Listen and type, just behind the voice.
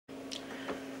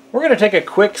We're going to take a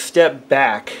quick step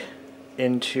back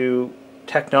into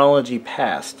technology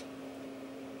past.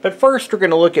 But first we're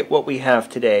going to look at what we have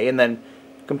today and then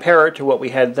compare it to what we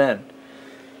had then.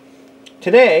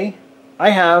 Today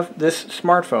I have this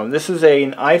smartphone. This is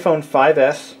an iPhone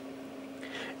 5S.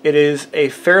 It is a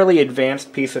fairly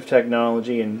advanced piece of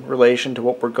technology in relation to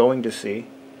what we're going to see.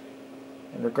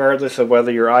 And regardless of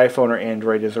whether your iPhone or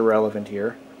Android is irrelevant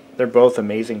here, they're both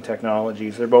amazing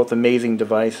technologies. They're both amazing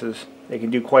devices. They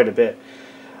can do quite a bit.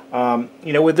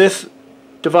 With this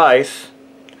device,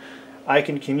 I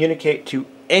can communicate to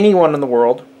anyone in the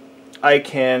world. I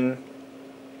can,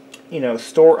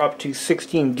 store up to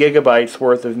 16 gigabytes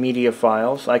worth of media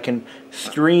files. I can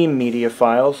stream media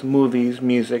files, movies,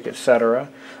 music, etc.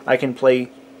 I can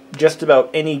play just about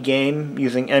any game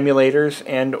using emulators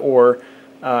and or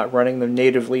running them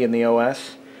natively in the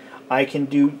OS. I can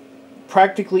do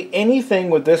practically anything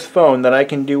with this phone that I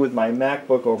can do with my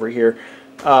MacBook over here.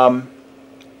 And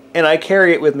I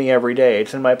carry it with me every day.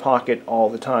 It's in my pocket all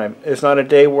the time. There's not a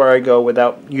day where I go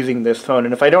without using this phone.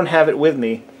 And if I don't have it with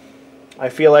me, I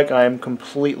feel like I'm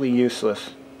completely useless.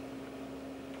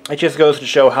 It just goes to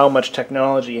show how much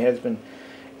technology has been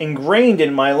ingrained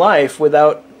in my life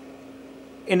without...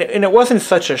 And it wasn't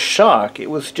such a shock. It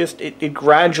was just... It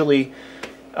gradually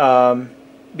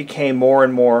became more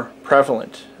and more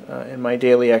prevalent in my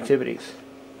daily activities.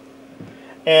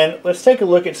 And let's take a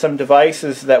look at some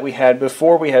devices that we had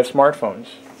before we had smartphones.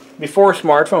 Before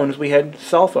smartphones, we had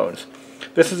cell phones.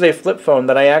 This is a flip phone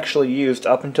that I actually used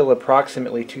up until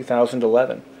approximately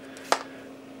 2011.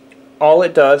 All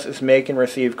it does is make and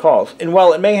receive calls. And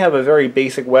while it may have a very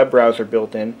basic web browser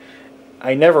built in,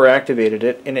 I never activated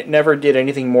it, and it never did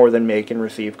anything more than make and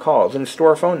receive calls and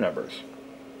store phone numbers.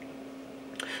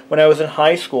 When I was in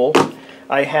high school,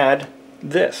 I had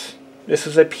this. This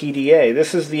is a PDA.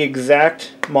 This is the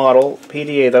exact model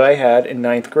PDA that I had in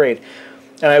 9th grade.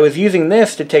 And I was using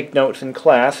this to take notes in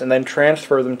class and then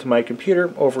transfer them to my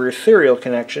computer over a serial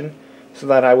connection so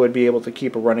that I would be able to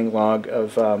keep a running log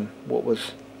of what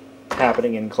was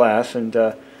happening in class and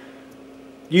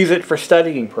use it for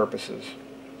studying purposes.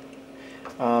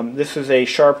 This is a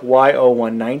Sharp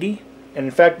Y0190. And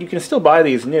in fact, you can still buy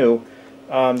these new.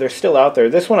 They're still out there.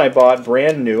 This one I bought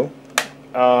brand new.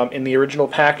 In the original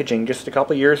packaging just a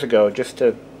couple years ago, just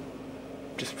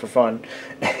for fun,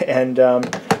 and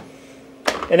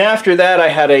after that I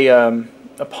had a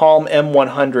Palm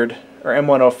M100 or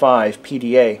M105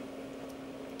 PDA,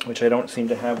 which I don't seem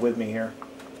to have with me here.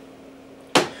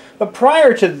 But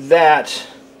prior to that,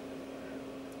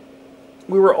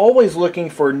 we were always looking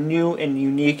for new and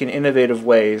unique and innovative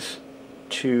ways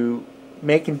to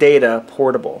make data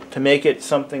portable, to make it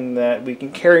something that we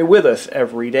can carry with us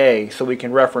every day so we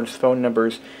can reference phone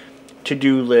numbers,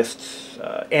 to-do lists,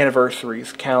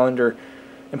 anniversaries, calendar,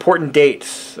 important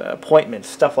dates, appointments,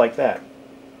 stuff like that.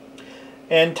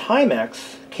 And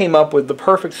Timex came up with the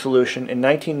perfect solution in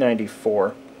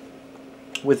 1994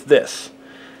 with this,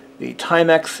 the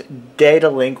Timex Data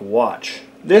Link Watch.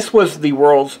 This was the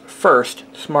world's first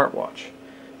smartwatch.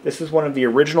 This is one of the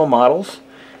original models.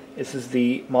 This is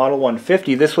the Model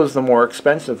 150. This was the more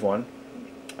expensive one.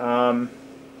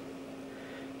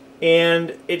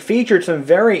 And it featured some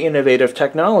very innovative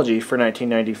technology for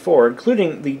 1994,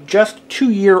 including the just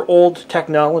 2-year-old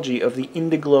technology of the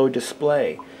Indiglo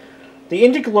display. The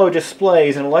Indiglo display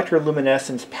is an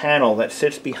electroluminescence panel that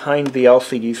sits behind the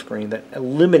LCD screen that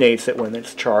illuminates it when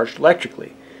it's charged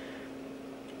electrically.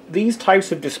 These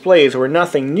types of displays were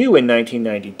nothing new in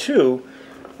 1992,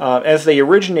 as they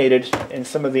originated in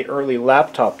some of the early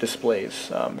laptop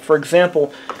displays. For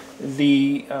example,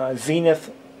 the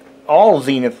all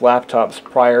Zenith laptops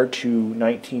prior to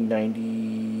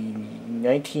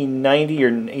 1990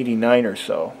 or 89 or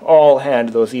so, all had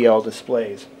those EL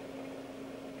displays.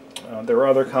 There were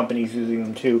other companies using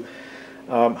them too.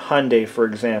 Hyundai, for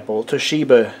example.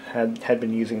 Toshiba had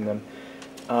been using them.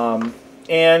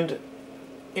 And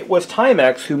it was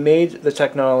Timex who made the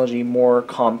technology more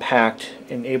compact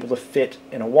and able to fit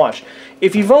in a watch.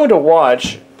 If you've owned a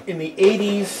watch in the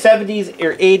 80s, 70s,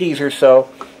 or 80s or so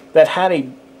that had a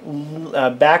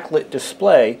backlit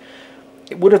display,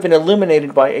 it would have been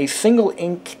illuminated by a single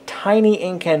tiny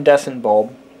incandescent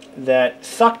bulb that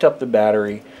sucked up the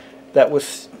battery that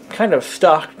was kind of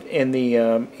stuck in the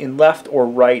in left or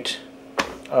right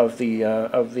of the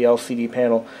LCD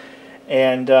panel,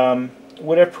 and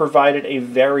would have provided a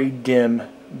very dim,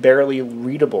 barely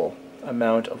readable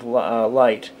amount of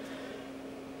light.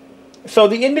 So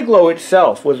the Indiglo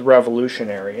itself was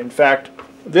revolutionary. In fact,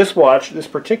 this watch, this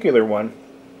particular one,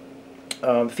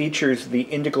 features the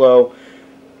Indiglo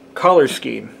color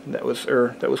scheme that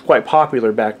was quite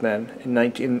popular back then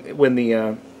when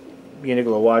the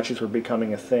Uniqlo watches were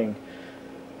becoming a thing.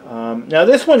 Now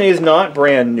this one is not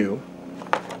brand new.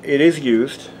 It is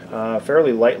used,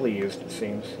 fairly lightly used it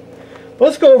seems. But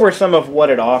let's go over some of what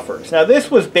it offers. Now this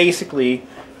was basically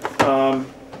a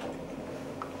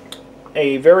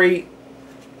very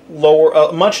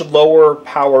lower, much lower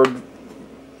powered,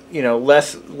 you know,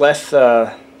 less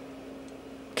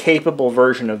capable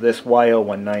version of this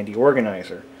YO190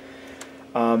 organizer.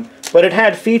 But it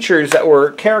had features that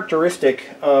were characteristic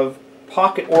of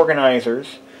pocket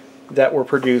organizers that were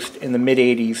produced in the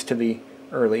mid-80s to the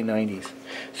early 90s.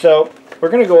 So we're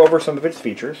going to go over some of its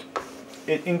features.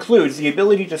 It includes the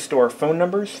ability to store phone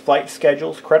numbers, flight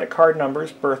schedules, credit card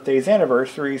numbers, birthdays,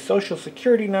 anniversaries, social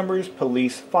security numbers,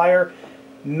 police, fire,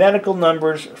 medical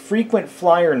numbers, frequent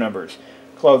flyer numbers,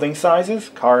 clothing sizes,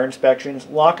 car inspections,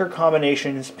 locker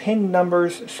combinations, PIN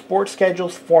numbers, sports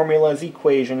schedules, formulas,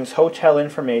 equations, hotel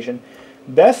information,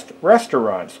 best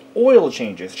restaurants, oil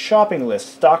changes, shopping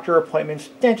lists, doctor appointments,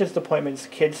 dentist appointments,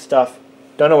 kid stuff.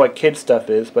 Don't know what kid stuff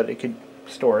is, but it could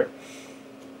store it.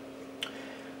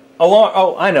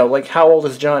 Oh, I know, like how old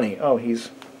is Johnny? Oh, he's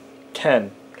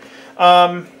 10.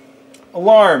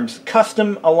 Alarms,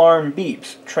 custom alarm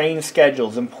beeps, train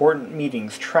schedules, important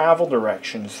meetings, travel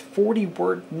directions,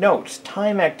 40-word notes,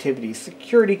 time activities,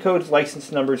 security codes,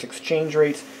 license numbers, exchange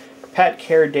rates, pet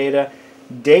care data,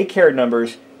 daycare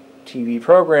numbers, TV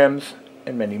programs,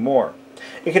 and many more.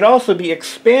 It can also be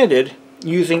expanded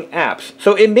using apps.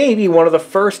 So it may be one of the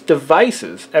first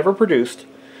devices ever produced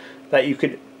that you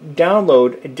could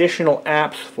download additional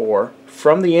apps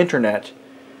from the internet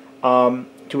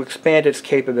to expand its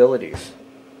capabilities.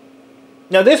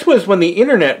 Now this was when the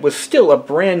internet was still a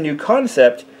brand new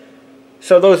concept,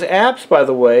 so those apps, by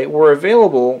the way, were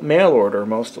available mail order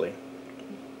mostly.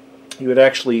 You would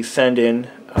actually send in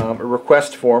a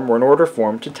request form or an order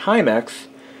form to Timex,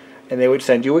 and they would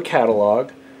send you a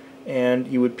catalog, and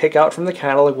you would pick out from the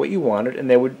catalog what you wanted, and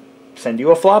they would send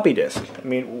you a floppy disk. I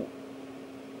mean,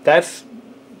 that's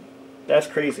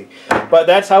crazy. But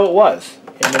that's how it was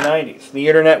in the 90s. The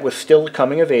internet was still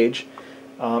coming of age.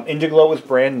 Indiglo was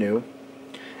brand new.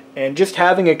 And just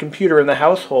having a computer in the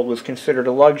household was considered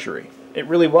a luxury. It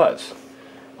really was.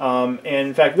 And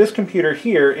in fact, this computer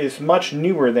here is much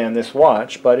newer than this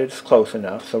watch, but it's close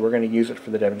enough, so we're going to use it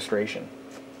for the demonstration.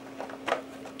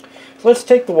 So let's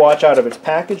take the watch out of its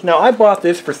package. Now, I bought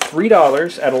this for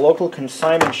 $3 at a local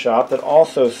consignment shop that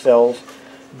also sells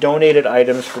donated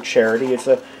items for charity. It's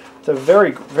a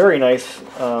very, very nice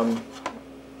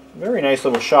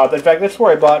little shop. In fact, that's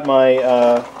where I bought my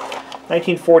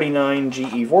 1949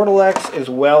 GE Vortelex, as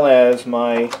well as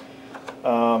my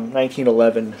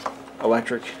 1911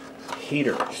 electric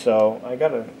heater. So I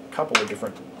got a couple of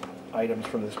different items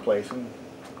from this place. I'm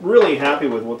really happy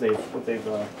with what they've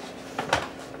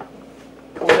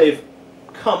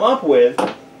come up with.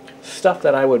 Stuff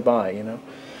that I would buy, you know.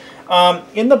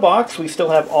 In the box, we still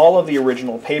have all of the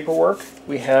original paperwork.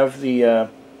 We have the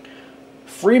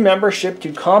free membership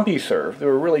to CompuServe. They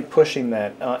were really pushing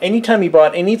that. Anytime you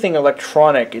bought anything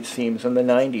electronic, it seems, in the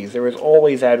 90s, there was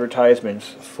always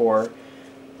advertisements for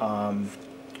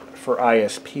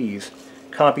ISPs,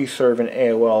 CompuServe and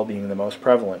AOL being the most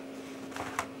prevalent.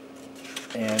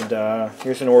 And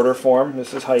here's an order form.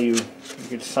 This is how you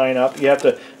could sign up. You have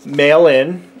to mail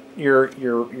in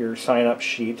your sign-up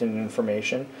sheet and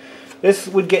information. This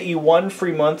would get you 1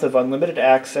 free month of unlimited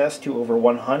access to over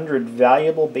 100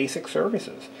 valuable basic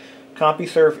services.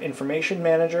 CompuServe Information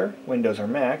Manager, Windows or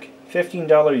Mac,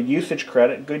 $15 usage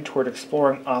credit, good toward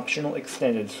exploring optional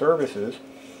extended services,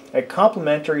 a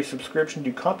complimentary subscription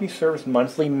to CompuServe's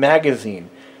monthly magazine,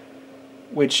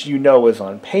 which you know is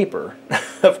on paper,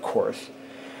 of course.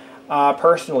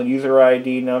 Personal user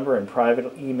ID number and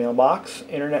private email box.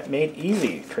 Internet made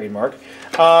easy, trademark.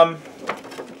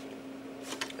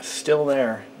 Still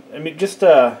there. I mean, just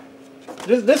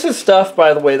this is stuff,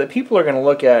 by the way, that people are going to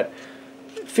look at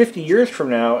 50 years from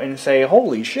now and say,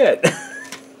 holy shit.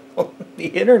 The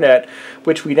internet,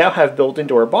 which we now have built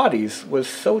into our bodies, was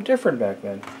so different back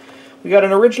then. We got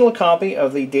an original copy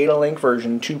of the Data Link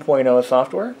version 2.0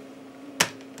 software.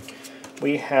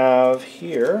 We have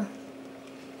here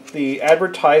the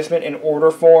advertisement and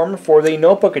order form for the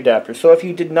notebook adapter. So if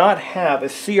you did not have a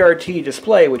CRT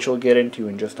display, which we'll get into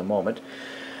in just a moment,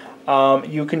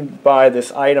 you can buy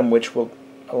this item, which will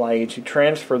allow you to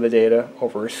transfer the data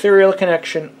over a serial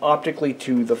connection optically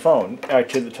to the phone,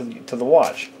 to the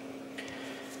watch.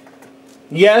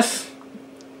 Yes,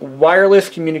 wireless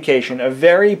communication, a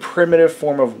very primitive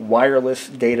form of wireless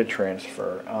data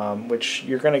transfer, which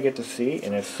you're going to get to see,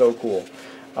 and it's so cool.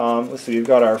 Let's see, we've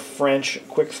got our French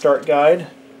quick start guide.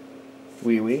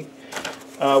 We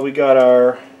got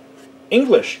our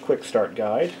English Quick Start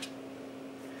Guide.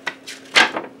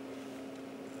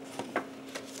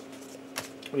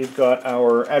 We've got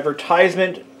our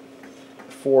advertisement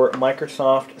for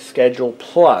Microsoft Schedule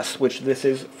Plus, which this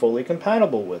is fully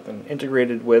compatible with and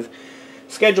integrated with.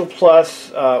 Schedule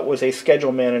Plus was a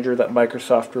schedule manager that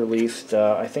Microsoft released.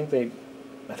 I think it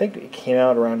came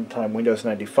out around the time Windows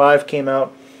 95 came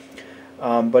out,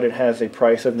 but it has a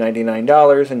price of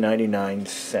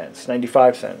 $99.99,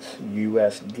 95 cents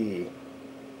USD.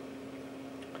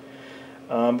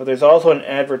 But there's also an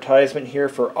advertisement here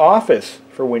for Office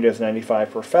for Windows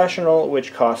 95 Professional,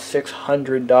 which costs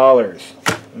 $600,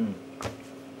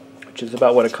 which is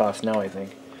about what it costs now, I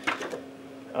think.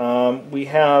 We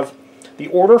have the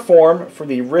order form for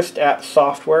the wrist app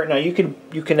software. Now you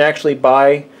can actually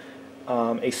buy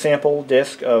a sample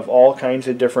disk of all kinds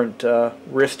of different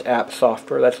wrist app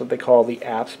software. That's what they call the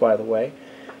apps, by the way.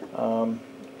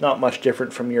 Not much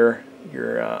different from your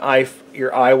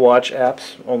iWatch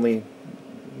apps, only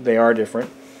they are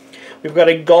different. We've got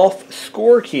a golf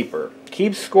scorekeeper.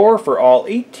 Keeps score for all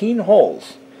 18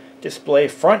 holes. Display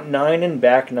front 9 and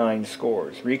back 9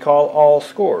 scores. Recall all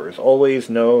scores.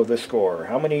 Always know the score.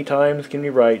 How many times can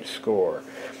you write score?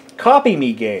 Copy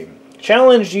Me game.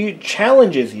 Challenges you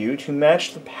to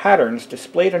match the patterns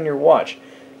displayed on your watch.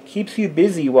 Keeps you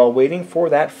busy while waiting for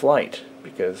that flight.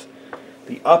 Because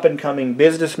the up-and-coming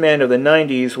businessman of the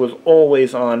 90s was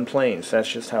always on planes. That's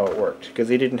just how it worked. Because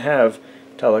they didn't have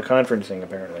teleconferencing,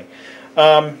 apparently.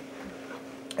 A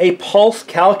pulse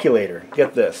calculator.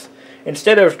 Get this.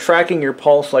 Instead of tracking your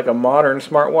pulse like a modern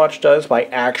smartwatch does by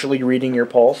actually reading your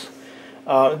pulse,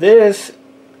 this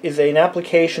is an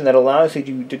application that allows you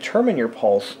to determine your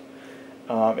pulse.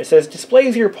 It says,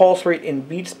 displays your pulse rate in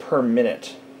beats per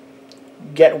minute.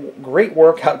 Get great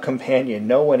workout companion.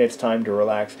 Know when it's time to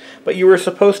relax. But you were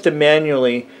supposed to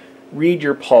manually read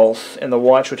your pulse, and the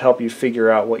watch would help you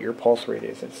figure out what your pulse rate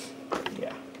is.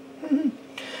 Yeah.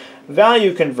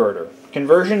 Value converter.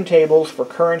 Conversion tables for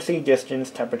currency, distance,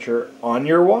 temperature on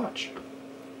your watch.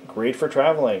 Great for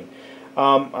traveling.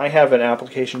 I have an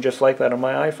application just like that on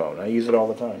my iPhone. I use it all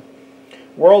the time.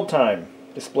 World time.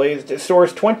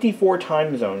 Stores 24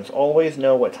 time zones. Always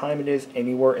know what time it is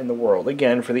anywhere in the world.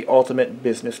 Again, for the ultimate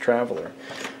business traveler.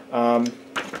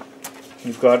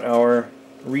 You've got our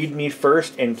Read Me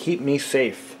First and Keep Me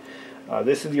Safe.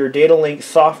 This is your data link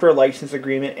software license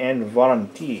agreement and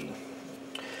warranty.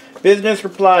 Business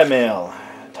reply mail.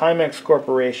 Timex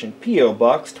Corporation, P.O.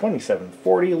 Box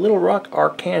 2740, Little Rock,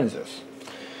 Arkansas.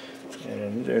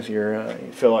 And there's your,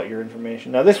 you fill out your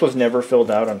information. Now this was never filled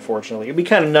out, unfortunately. It'd be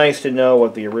kind of nice to know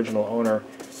what the original owner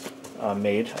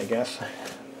made, I guess.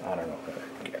 I don't know.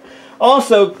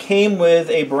 Also came with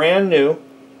a brand new,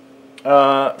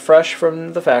 fresh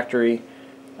from the factory,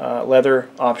 leather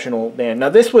optional band. Now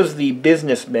this was the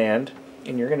business band,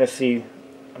 and you're going to see,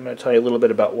 I'm going to tell you a little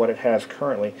bit about what it has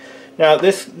currently. Now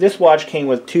this watch came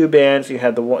with two bands. You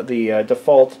had the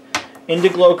default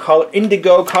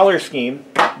indigo color scheme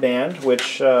band,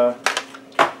 which was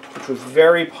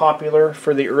very popular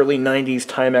for the early 90s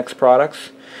Timex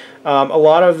products. A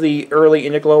lot of the early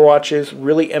Indiglo watches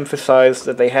really emphasized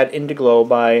that they had Indiglo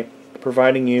by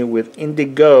providing you with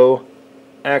indigo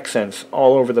accents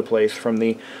all over the place, from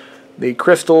the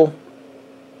crystal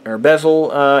or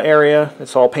bezel area.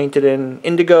 It's all painted in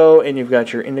indigo, and you've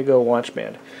got your indigo watch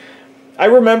band. I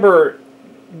remember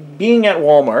being at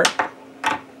Walmart.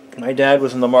 My dad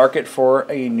was in the market for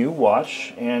a new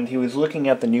watch, and he was looking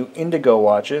at the new Indiglo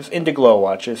watches,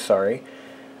 sorry.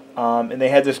 And they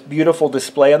had this beautiful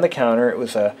display on the counter.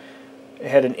 It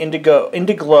had an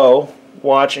Indiglo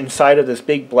watch inside of this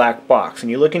big black box, and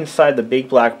you look inside the big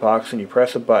black box and you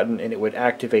press a button and it would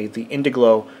activate the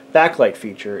Indiglo backlight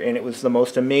feature, and it was the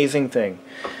most amazing thing.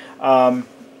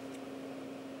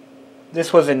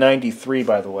 This was in '93,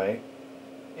 by the way,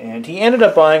 and he ended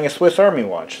up buying a Swiss Army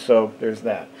watch, so there's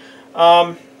that.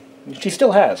 She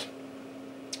still wears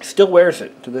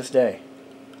it to this day.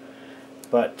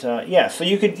 But yeah, so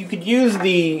you could use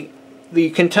the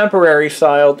contemporary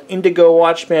styled Indigo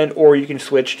watch band, or you can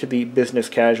switch to the business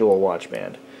casual watch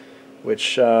band,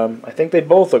 which I think they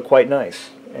both look quite nice.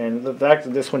 And the fact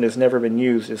that this one has never been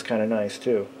used is kind of nice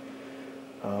too.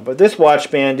 But this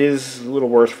watch band is a little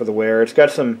worse for the wear. It's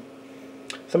got some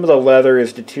of the leather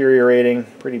is deteriorating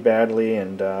pretty badly,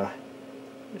 and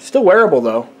it's still wearable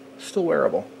though. Still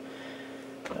wearable.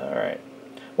 All right.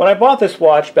 When I bought this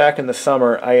watch back in the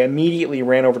summer, I immediately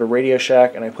ran over to Radio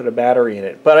Shack and I put a battery in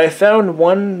it. But I found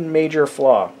one major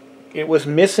flaw. It was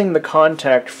missing the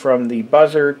contact from the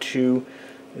buzzer to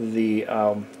the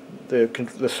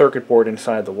circuit board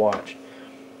inside the watch.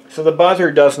 So the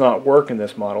buzzer does not work in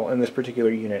this model, in this particular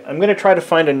unit. I'm going to try to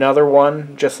find another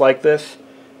one just like this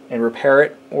and repair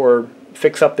it or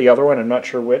fix up the other one. I'm not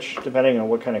sure which, depending on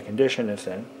what kind of condition it's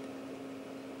in.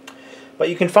 But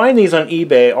you can find these on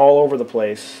eBay all over the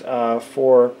place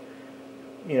for,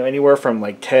 you know, anywhere from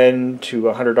like $10 to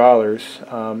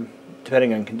 $100,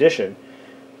 depending on condition.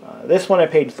 This one I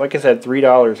paid, like I said,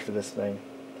 $3 for this thing,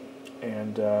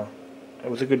 and it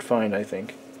was a good find, I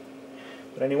think.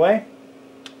 But anyway,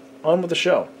 on with the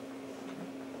show.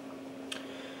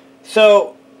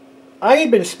 So I had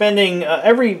been spending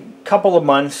every couple of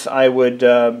months I would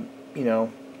you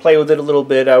know, play with it a little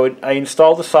bit. I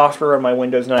installed the software on my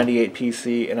Windows 98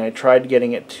 PC and I tried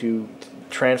getting it to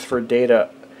transfer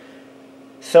data.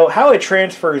 So how it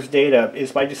transfers data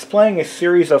is by displaying a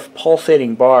series of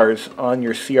pulsating bars on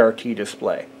your CRT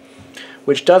display,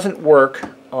 which doesn't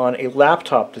work on a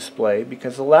laptop display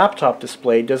because the laptop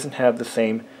display doesn't have the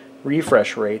same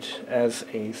refresh rate as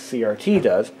a CRT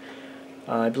does.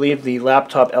 I believe the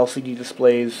laptop LCD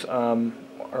displays are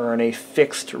on a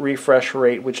fixed refresh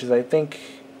rate, which is, I think,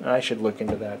 I should look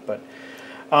into that, but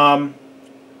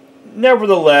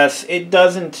nevertheless, it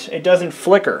doesn't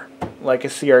flicker like a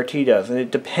CRT does, and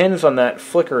it depends on that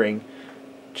flickering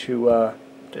to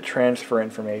transfer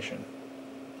information.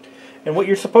 And what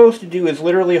you're supposed to do is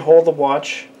literally hold the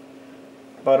watch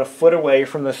about a foot away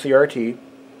from the CRT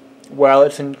while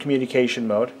it's in communication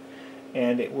mode,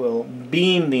 and it will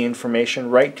beam the information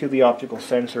right to the optical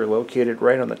sensor located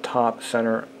right on the top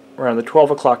center around the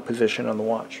 12 o'clock position on the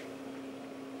watch.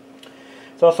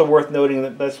 It's also worth noting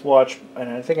that this watch, and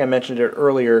I think I mentioned it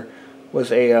earlier, was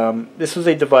this was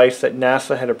a device that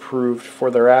NASA had approved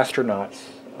for their astronauts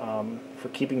for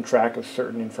keeping track of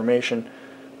certain information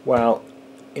while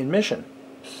in mission.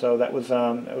 So that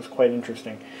was quite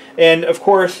interesting. And of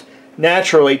course,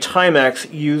 naturally,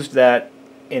 Timex used that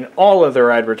in all of their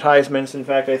advertisements. In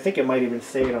fact, I think it might even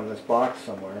say it on this box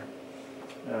somewhere.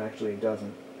 Actually, it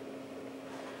doesn't.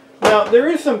 Now, there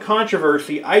is some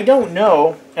controversy. I don't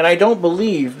know, and I don't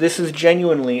believe this is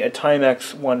genuinely a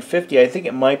Timex 150. I think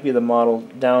it might be the model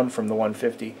down from the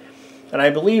 150. And I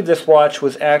believe this watch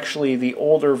was actually the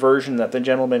older version that the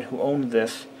gentleman who owned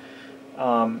this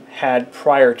had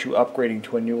prior to upgrading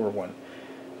to a newer one.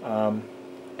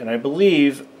 And I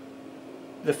believe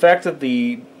the fact that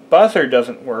the buzzer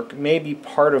doesn't work may be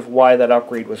part of why that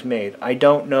upgrade was made. I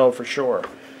don't know for sure.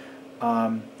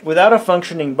 Without a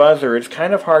functioning buzzer, it's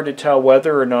kind of hard to tell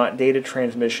whether or not data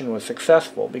transmission was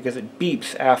successful because it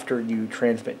beeps after you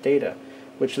transmit data,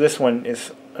 which this one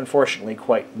is unfortunately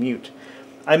quite mute.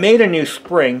 I made a new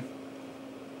spring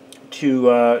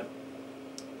to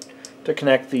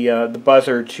connect the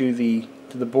buzzer to the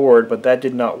board, but that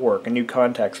did not work. A new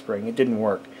contact spring, it didn't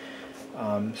work.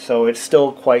 So it's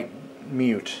still quite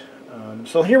mute.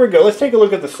 So here we go. Let's take a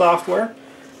look at the software.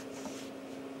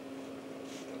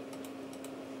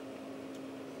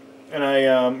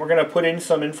 And we're going to put in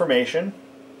some information,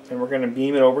 and we're going to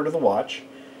beam it over to the watch.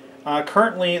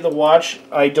 Currently, the watch,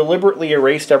 I deliberately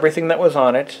erased everything that was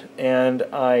on it, and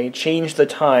I changed the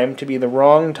time to be the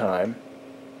wrong time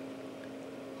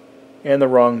and the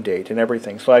wrong date and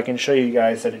everything, so I can show you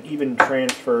guys that it even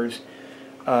transfers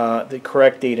the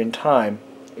correct date and time,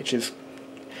 which is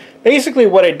basically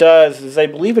what it does is I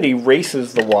believe it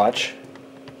erases the watch.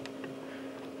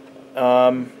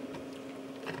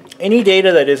 Any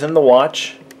data that is in the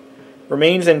watch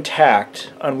remains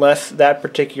intact unless that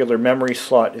particular memory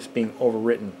slot is being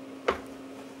overwritten.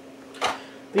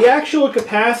 The actual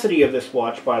capacity of this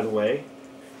watch, by the way,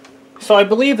 so I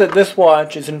believe that this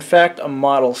watch is in fact a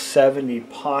Model 70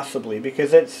 possibly,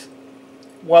 because it's,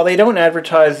 while they don't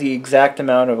advertise the exact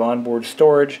amount of onboard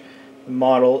storage, the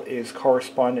model is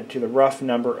correspondent to the rough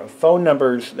number of phone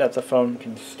numbers that the phone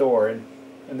can store. And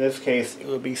in this case, it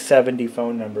would be 70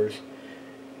 phone numbers.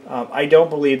 I don't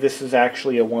believe this is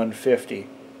actually a 150.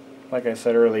 Like I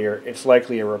said earlier, it's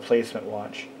likely a replacement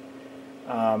watch.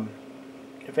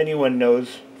 If anyone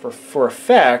knows for a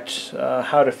fact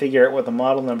how to figure out what the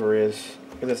model number is,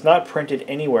 because it's not printed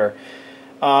anywhere,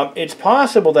 it's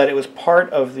possible that it was part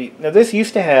of the... Now this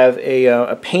used to have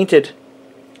a painted,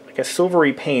 like a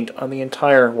silvery paint on the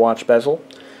entire watch bezel,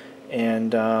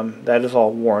 and that is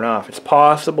all worn off. It's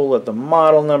possible that the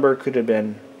model number could have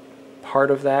been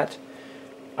part of that.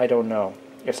 I don't know.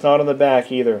 It's not on the back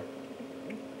either.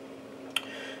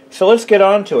 So let's get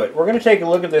on to it. We're going to take a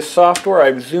look at this software.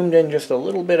 I've zoomed in just a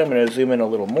little bit. I'm going to zoom in a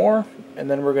little more, and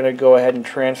then we're going to go ahead and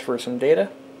transfer some data.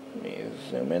 Let me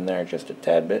zoom in there just a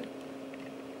tad bit.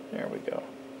 There we go.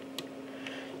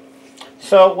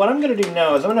 So what I'm going to do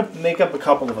now is I'm going to make up a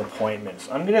couple of appointments.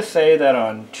 I'm going to say that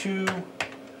on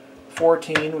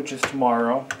 2/14, which is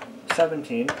tomorrow,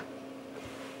 17,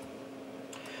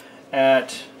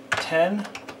 at 10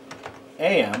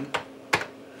 a.m.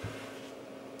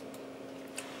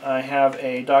 I have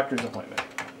a doctor's appointment.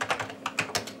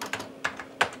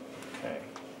 Okay.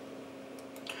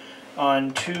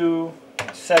 On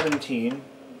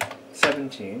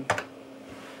 2/17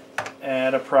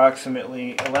 at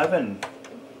approximately 11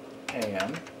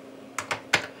 a.m.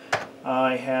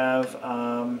 I have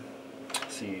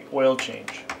let's see, oil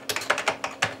change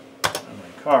on my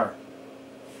car.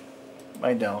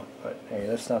 I don't, but hey,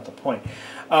 that's not the point.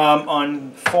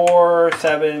 On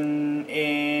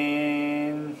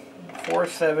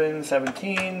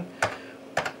 4/7/17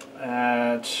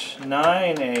 at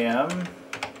 9 a.m.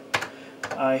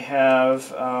 I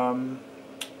have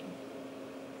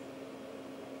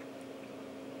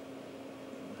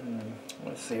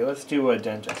let's see, let's do a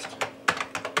dentist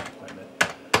appointment.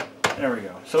 There we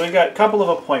go. So we've got a couple of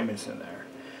appointments in there.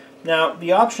 Now,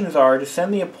 the options are to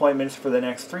send the appointments for the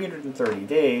next 330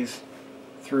 days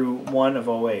through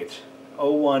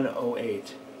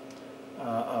 0108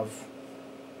 of,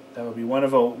 that would be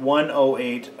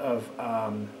 108 of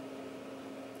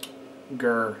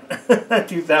GER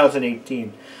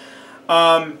 2018.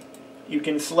 You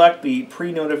can select the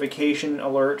pre-notification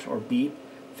alert or beep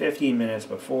 15 minutes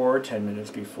before, 10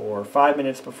 minutes before, 5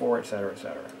 minutes before, etc.,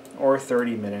 or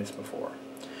 30 minutes before.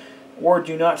 Or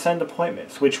do not send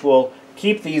appointments, which will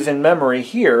keep these in memory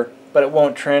here, but it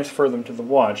won't transfer them to the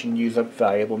watch and use up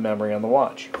valuable memory on the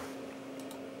watch.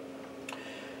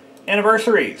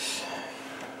 Anniversaries.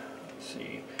 Let's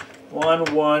see.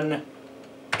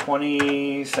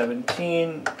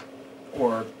 1/1/2017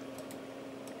 or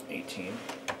 18.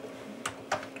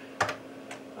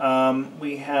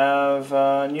 We have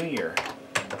New Year.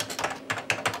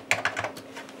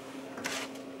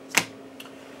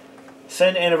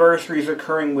 Send anniversaries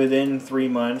occurring within 3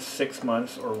 months, 6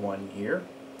 months, or 1 year.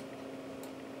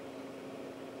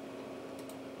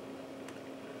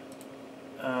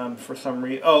 For some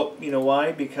reason, oh, you know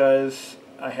why? Because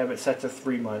I have it set to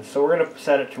 3 months. So we're going to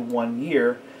set it to 1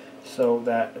 year, so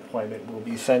that appointment will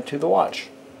be sent to the watch.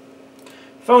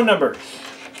 Phone numbers.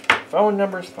 Phone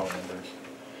numbers.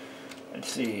 Let's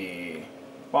see.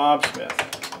 Bob Smith.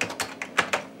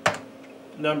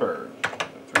 Number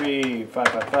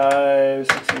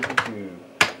 3555622.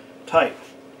 Type.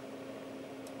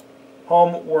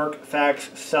 Home, work,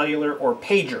 fax, cellular, or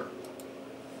pager.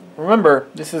 Remember,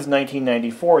 this is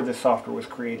 1994 this software was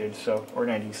created, so, or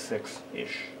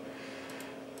 96-ish.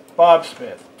 Bob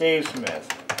Smith, Dave Smith.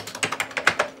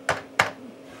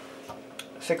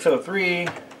 603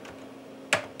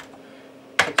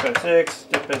 656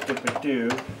 dip-a-dip-a-doo.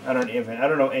 I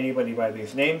don't know anybody by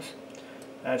these names.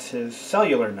 That's his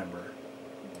cellular number.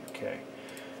 Okay.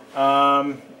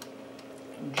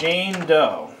 Jane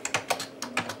Doe.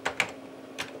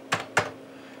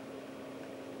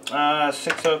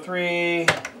 603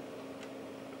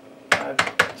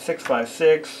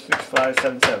 656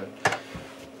 6577.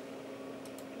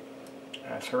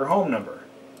 That's her home number.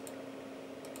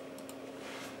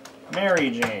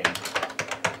 Mary Jane.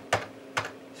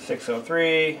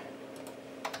 603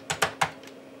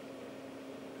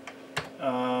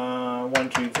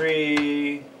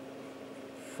 123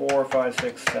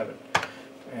 4567.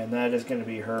 And that is going to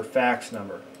be her fax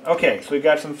number. Okay, so we've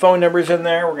got some phone numbers in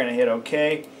there. We're going to hit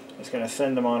OK. It's going to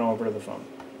send them on over to the phone.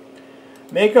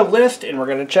 Make a list, and we're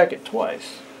going to check it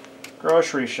twice.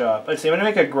 Grocery shop. Let's see, I'm going to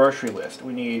make a grocery list.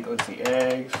 We need, let's see,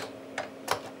 eggs.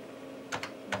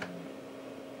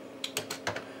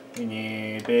 We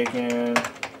need bacon.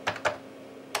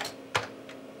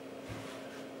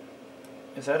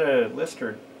 Is that a list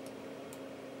or?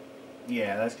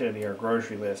 Yeah, that's going to be our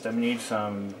grocery list. I'm going to need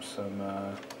some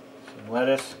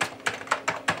lettuce.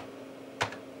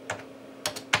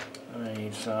 I'm going to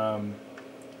need some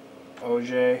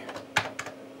OJ.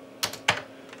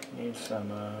 Need some,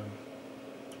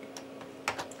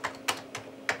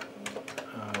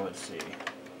 let's see,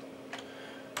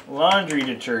 laundry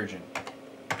detergent.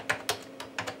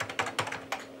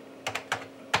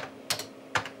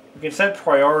 You can set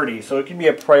priority, so it can be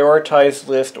a prioritized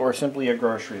list or simply a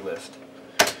grocery list.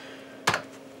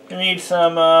 You need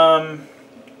some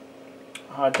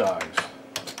hot dogs.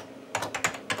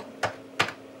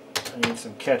 I need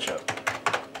some ketchup.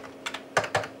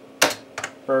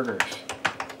 Burgers.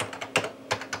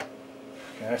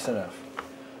 Okay, that's enough.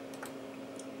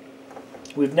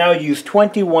 We've now used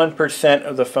 21%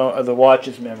 of the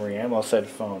watch's memory. I almost said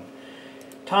phone.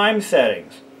 Time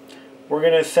settings. We're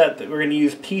going to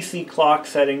use PC clock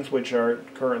settings, which are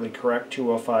currently correct,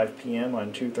 2:05 p.m.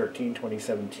 on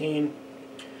 2/13/2017.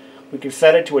 We can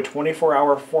set it to a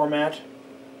 24-hour format,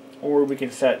 or we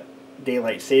can set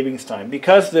daylight savings time.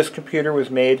 Because this computer was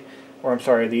made or I'm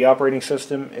sorry, the operating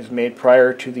system is made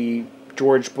prior to the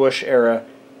George Bush era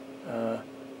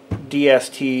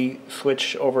DST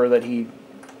switch over that he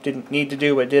didn't need to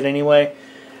do but did anyway.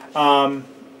 The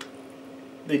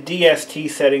DST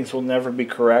settings will never be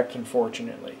correct,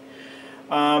 unfortunately.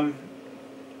 We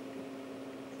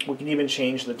can even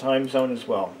change the time zone as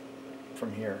well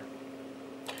from here.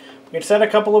 We can set a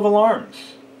couple of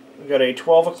alarms. We've got a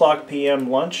 12 o'clock p.m.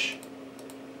 lunch.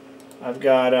 I've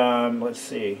got, let's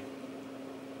see,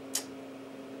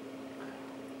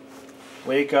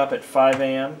 wake up at 5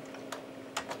 a.m.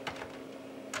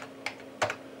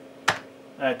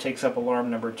 That takes up alarm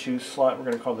number 2 slot. We're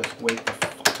going to call this wake the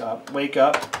fuck up. Wake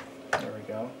up. There we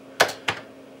go.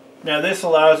 Now this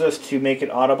allows us to make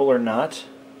it audible or not.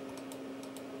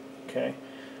 Okay.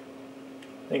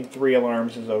 I think 3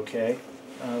 alarms is okay.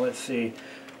 Let's see.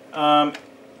 10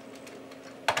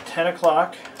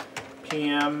 o'clock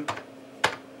p.m.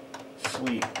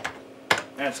 sleep.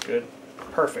 That's good.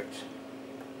 Perfect.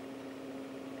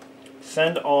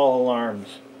 Send all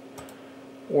alarms.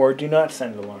 Or do not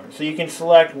send alarms. So you can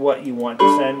select what you want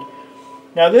to send.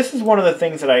 Now this is one of the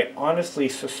things that I honestly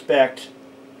suspect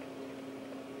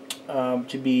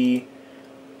to be...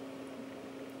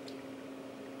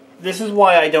 This is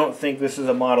why I don't think this is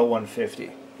a Model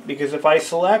 150. Because if I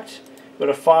select, go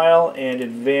to File and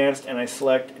Advanced, and I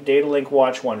select Data Link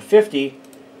Watch 150,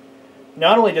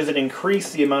 not only does it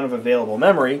increase the amount of available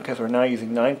memory, because we're now using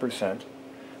 9%,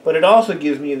 but it also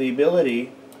gives me the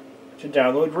ability to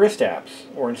download wrist apps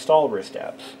or install wrist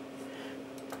apps.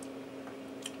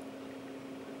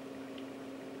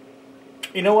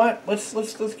 You know what? Let's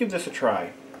give this a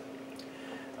try.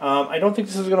 I don't think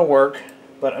this is going to work,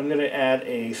 but I'm going to add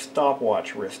a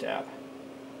stopwatch wrist app.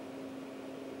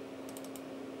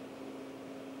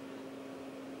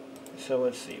 So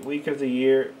let's see. Week of the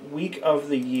year. Week of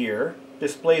the year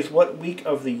displays what week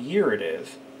of the year it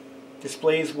is.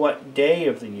 Displays what day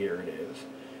of the year it is.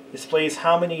 Displays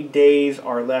how many days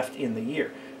are left in the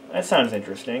year. That sounds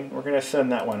interesting. We're going to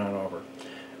send that one on over.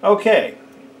 Okay.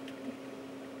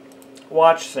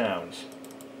 Watch sounds.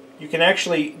 You can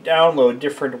actually download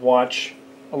different watch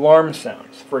alarm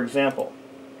sounds. For example,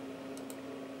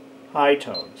 high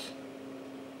tones,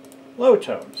 low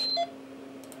tones,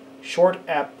 short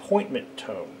appointment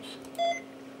tones.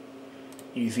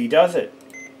 Easy does it.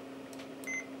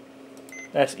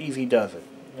 That's easy does it.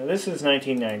 Now this is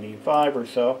 1995 or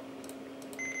so.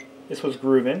 This was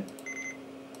groovin'.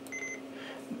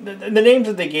 The names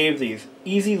that they gave these: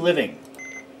 Easy Living.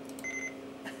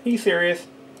 Are you serious?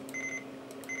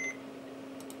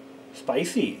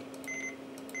 Spicy.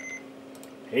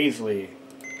 Paisley.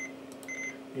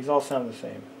 These all sound the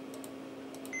same.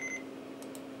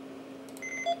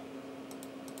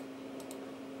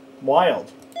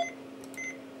 Wild.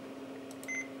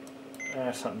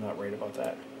 Something not right about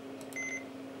that.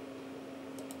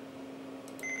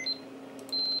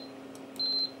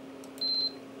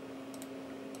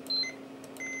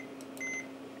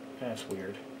 That's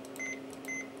weird.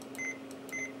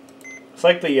 It's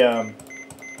like the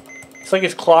it's like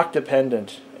it's clock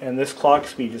dependent, and this clock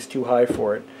speed is too high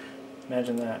for it.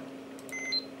 Imagine that.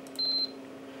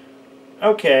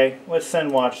 Okay, let's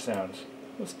send watch sounds.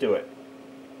 Let's do it.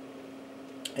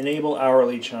 Enable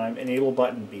hourly chime. Enable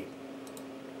button beep.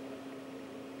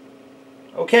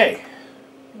 Okay,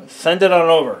 let's send it on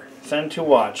over. Send to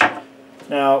watch.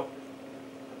 Now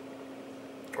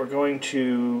we're going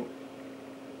to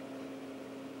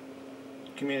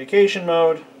communication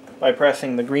mode by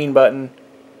pressing the green button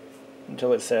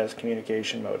until it says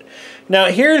communication mode. Now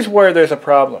here's where there's a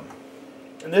problem.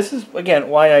 And this is, again,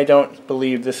 why I don't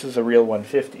believe this is a real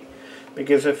 150.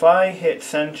 Because if I hit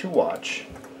send to watch,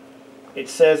 it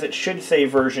says it should say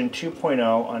version 2.0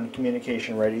 on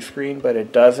communication ready screen, but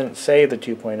it doesn't say the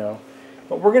 2.0.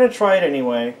 But we're going to try it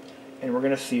anyway, and we're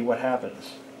going to see what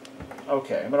happens.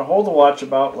 Okay, I'm going to hold the watch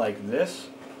about like this.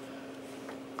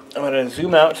 I'm going to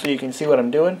zoom out so you can see what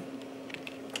I'm doing.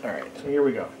 Alright, so here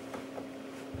we go.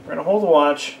 We're going to hold the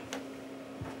watch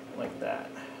like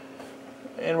that.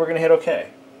 And we're going to hit OK.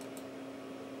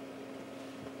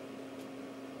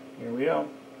 Here we go.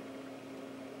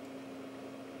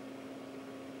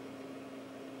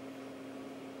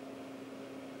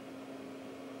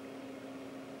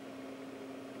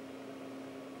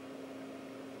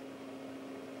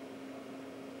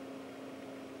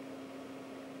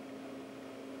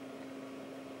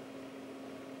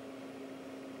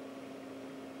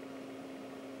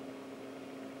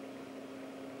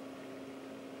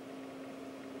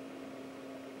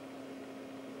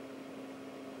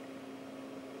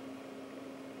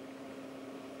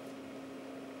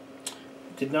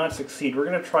 Did not succeed. We're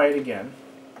going to try it again.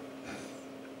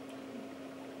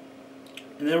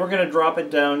 And then we're going to drop it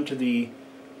down to the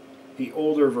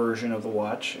older version of the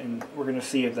watch, and we're going to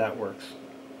see if that works.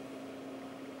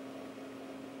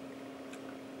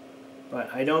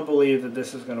 But I don't believe that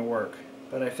this is going to work.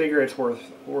 But I figure it's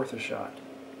worth a shot.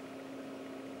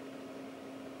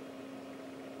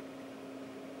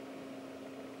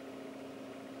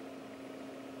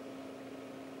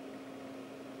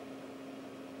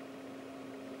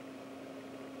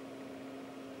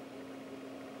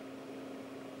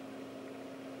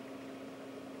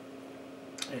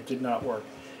 It did not work.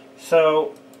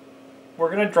 So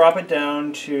we're going to drop it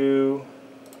down to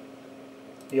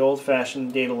the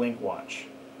old-fashioned data link watch.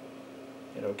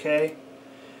 Hit OK.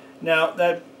 Now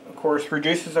that, of course,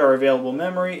 reduces our available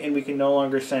memory, and we can no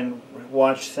longer send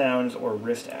watch sounds or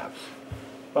wrist apps.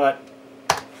 But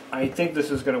I think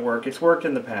this is going to work. It's worked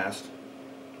in the past.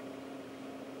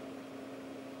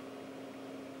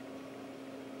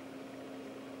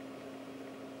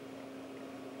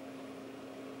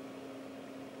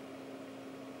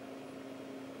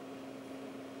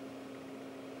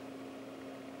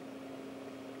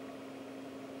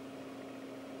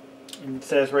 And it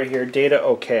says right here, data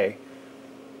OK.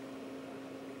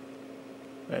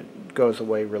 That goes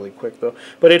away really quick though.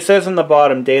 But it says on the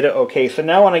bottom, data OK. So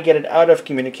now when I get it out of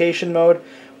communication mode,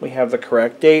 we have the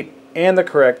correct date and the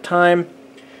correct time.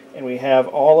 And we have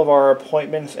all of our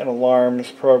appointments and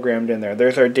alarms programmed in there.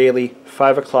 There's our daily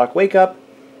 5 o'clock wake up,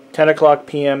 10 o'clock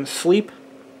p.m. sleep.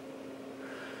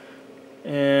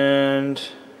 And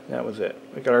that was it.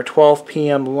 We got our 12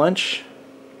 p.m. lunch.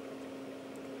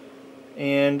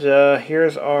 And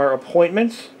here's our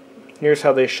appointments. Here's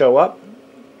how they show up.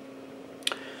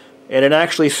 And it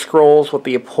actually scrolls what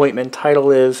the appointment title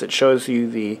is. It shows you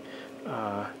the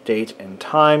date and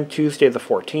time. Tuesday the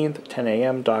 14th, 10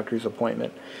 a.m., doctor's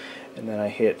appointment. And then I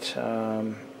hit,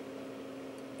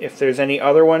 if there's any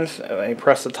other ones, I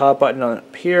press the top button on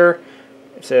up here.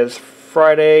 It says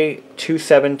Friday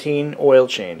 2/17 oil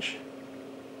change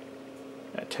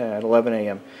at 11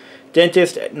 a.m.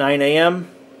 Dentist at 9 a.m.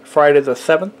 Friday the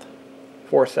 7th,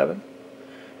 4/7,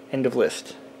 end of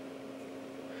list.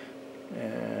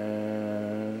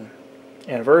 And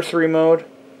anniversary mode,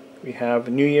 we have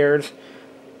New Year's,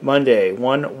 Monday,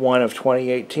 1/1 of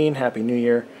 2018, Happy New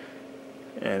Year.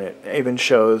 And it even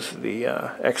shows the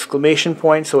exclamation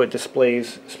point, so it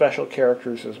displays special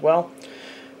characters as well.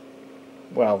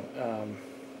 Well,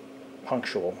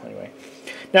 punctual, anyway.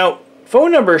 Now,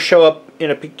 phone numbers show up in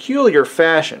a peculiar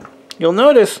fashion. You'll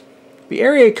notice the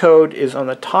area code is on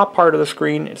the top part of the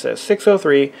screen. It says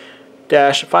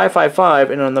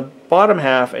 603-555, and on the bottom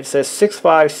half it says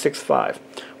 6565,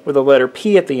 with a letter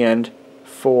P at the end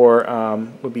for,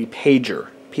 would be pager,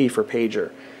 P for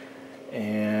pager.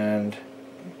 And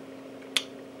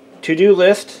to-do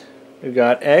list, we've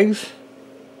got eggs,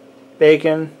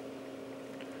 bacon,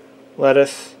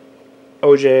 lettuce,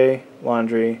 OJ,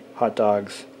 laundry, hot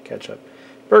dogs, ketchup,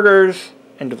 burgers,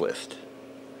 end of list.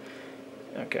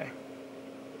 Okay.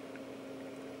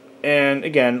 And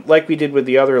again, like we did with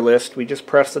the other list, we just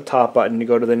press the top button to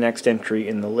go to the next entry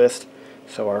in the list.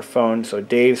 So our phone, so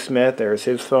Dave Smith, there's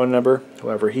his phone number,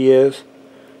 whoever he is.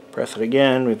 Press it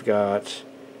again, we've got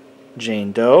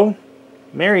Jane Doe,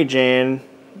 Mary Jane,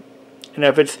 and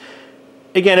if it's,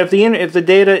 again, if the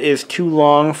data is too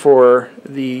long for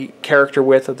the character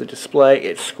width of the display,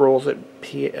 it scrolls it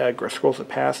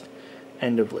past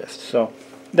end of list. So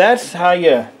that's how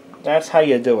you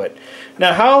do it.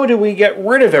 Now, how do we get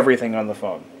rid of everything on the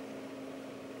phone?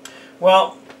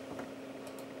 Well,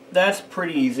 that's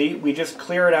pretty easy. We just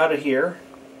clear it out of here.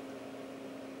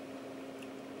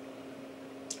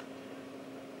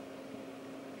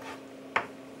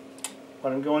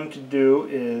 What I'm going to do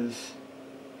is,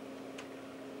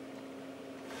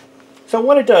 so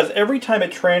what it does, every time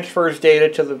it transfers data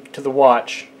to the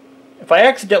watch, if I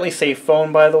accidentally say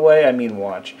phone, by the way, I mean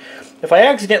watch. If I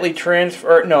accidentally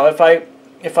transfer, no, if I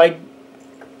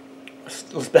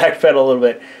let's backpedal a little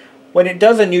bit. When it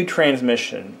does a new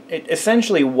transmission, it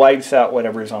essentially wipes out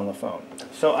whatever's on the phone.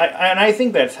 So I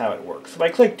think that's how it works. If I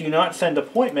click Do Not Send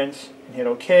Appointments and hit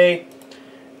OK,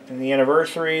 and the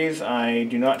anniversaries, I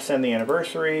do not send the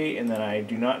anniversary, and then I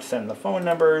do not send the phone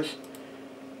numbers.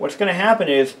 What's going to happen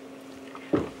is,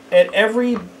 at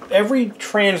every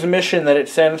transmission that it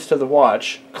sends to the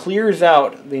watch clears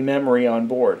out the memory on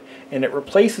board, and it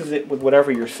replaces it with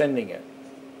whatever you're sending it.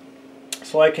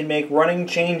 So I can make running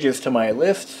changes to my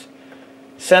lists,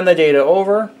 send the data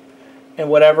over, and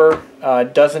whatever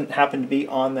doesn't happen to be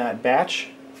on that batch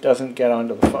doesn't get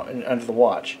onto the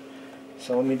watch.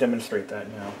 So let me demonstrate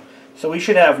that now. So we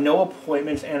should have no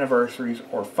appointments, anniversaries,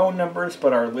 or phone numbers,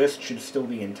 but our list should still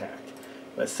be intact.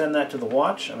 Let's send that to the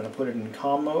watch. I'm going to put it in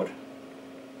calm mode.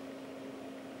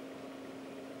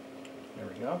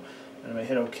 go. And I'm going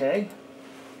to hit OK.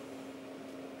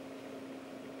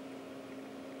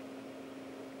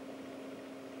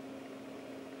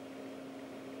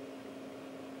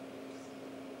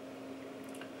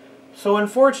 So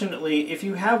unfortunately, if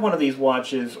you have one of these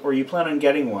watches, or you plan on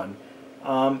getting one,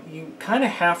 you kind of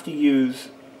have to use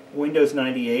Windows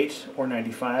 98 or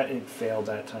 95. It failed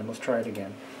that time. Let's try it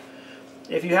again.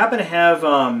 If you happen to have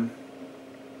a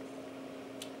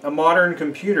modern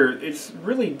computer, it's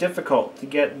really difficult to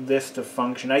get this to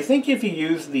function. I think if you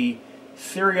use the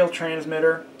serial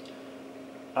transmitter,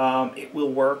 it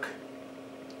will work,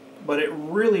 but it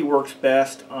really works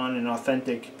best on an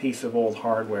authentic piece of old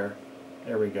hardware.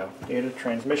 There we go. Data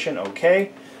transmission,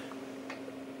 okay.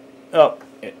 Oh,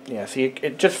 yeah, see,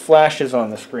 it just flashes on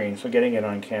the screen, so getting it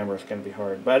on camera is going to be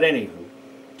hard. But anywho,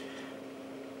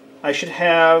 I should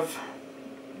have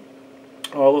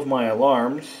all of my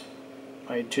alarms,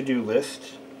 my to-do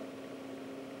list.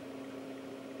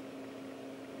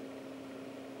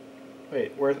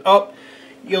 Wait, where's... Oh,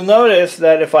 you'll notice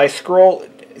that if I scroll...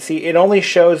 See, it only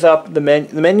shows up... The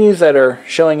menus that are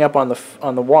showing up on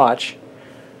the watch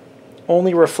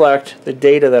only reflect the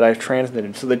data that I've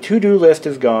transmitted. So the to-do list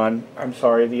is gone. I'm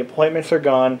sorry, the appointments are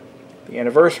gone. The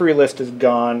anniversary list is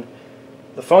gone.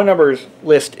 The phone numbers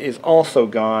list is also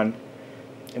gone.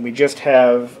 And we just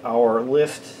have our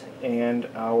list and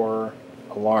our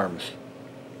alarms.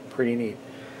 Pretty neat.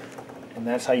 And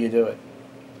that's how you do it.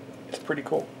 It's pretty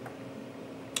cool.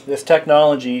 This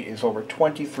technology is over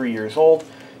 23 years old.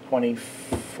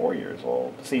 24 years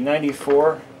old. See,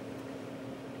 94...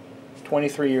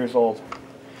 23 years old,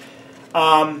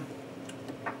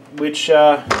 which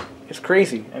is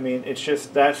crazy. I mean, it's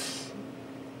just, that's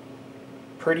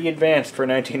pretty advanced for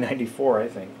 1994, I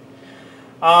think.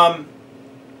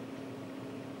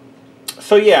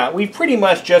 So yeah, we've pretty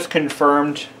much just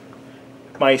confirmed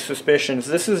my suspicions.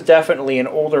 This is definitely an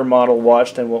older model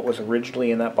watch than what was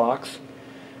originally in that box.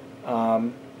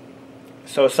 So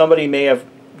somebody may have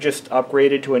just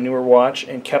upgraded to a newer watch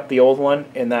and kept the old one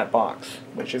in that box,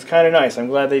 which is kind of nice. I'm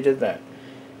glad they did that.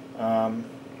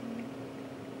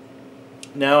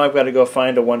 Now I've got to go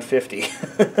find a 150,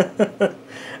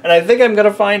 and I think I'm going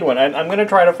to find one. I'm going to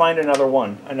try to find another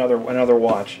one, another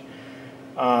watch.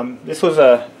 This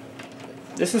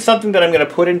is something that I'm going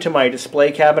to put into my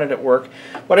display cabinet at work.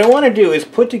 What I want to do is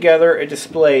put together a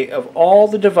display of all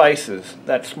the devices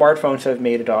that smartphones have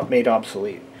made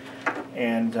obsolete,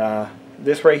 and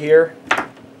this right here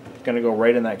is going to go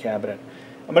right in that cabinet.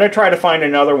 I'm going to try to find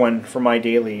another one for my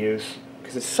daily use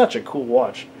because it's such a cool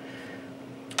watch.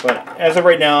 But as of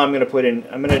right now, I'm going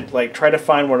to like try to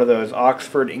find one of those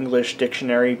Oxford English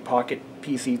Dictionary pocket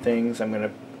PC things. I'm going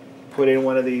to put in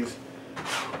one of these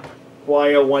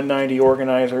YO190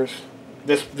 organizers.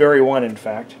 This very one, in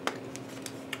fact.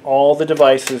 All the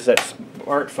devices that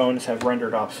smartphones have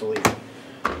rendered obsolete.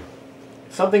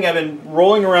 Something I've been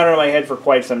rolling around in my head for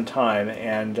quite some time,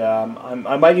 and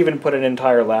I might even put an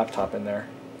entire laptop in there,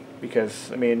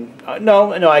 because I mean,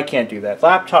 no, I can't do that.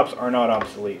 Laptops are not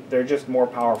obsolete; they're just more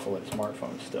powerful than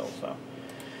smartphones still. So,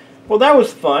 well, that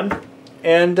was fun,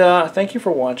 and thank you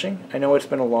for watching. I know it's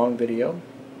been a long video,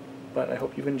 but I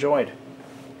hope you've enjoyed.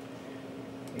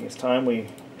 I think it's time we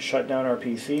shut down our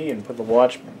PC and put the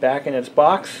watch back in its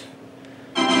box.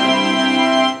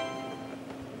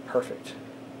 Perfect.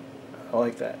 I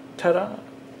like that. Ta-da!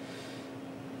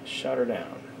 Shut her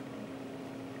down.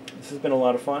 This has been a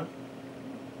lot of fun.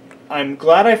 I'm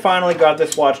glad I finally got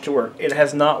this watch to work. It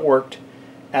has not worked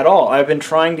at all. I've been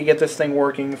trying to get this thing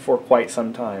working for quite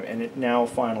some time, and it now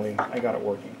finally, I got it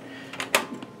working.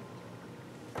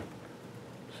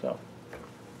 So,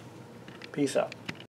 peace out.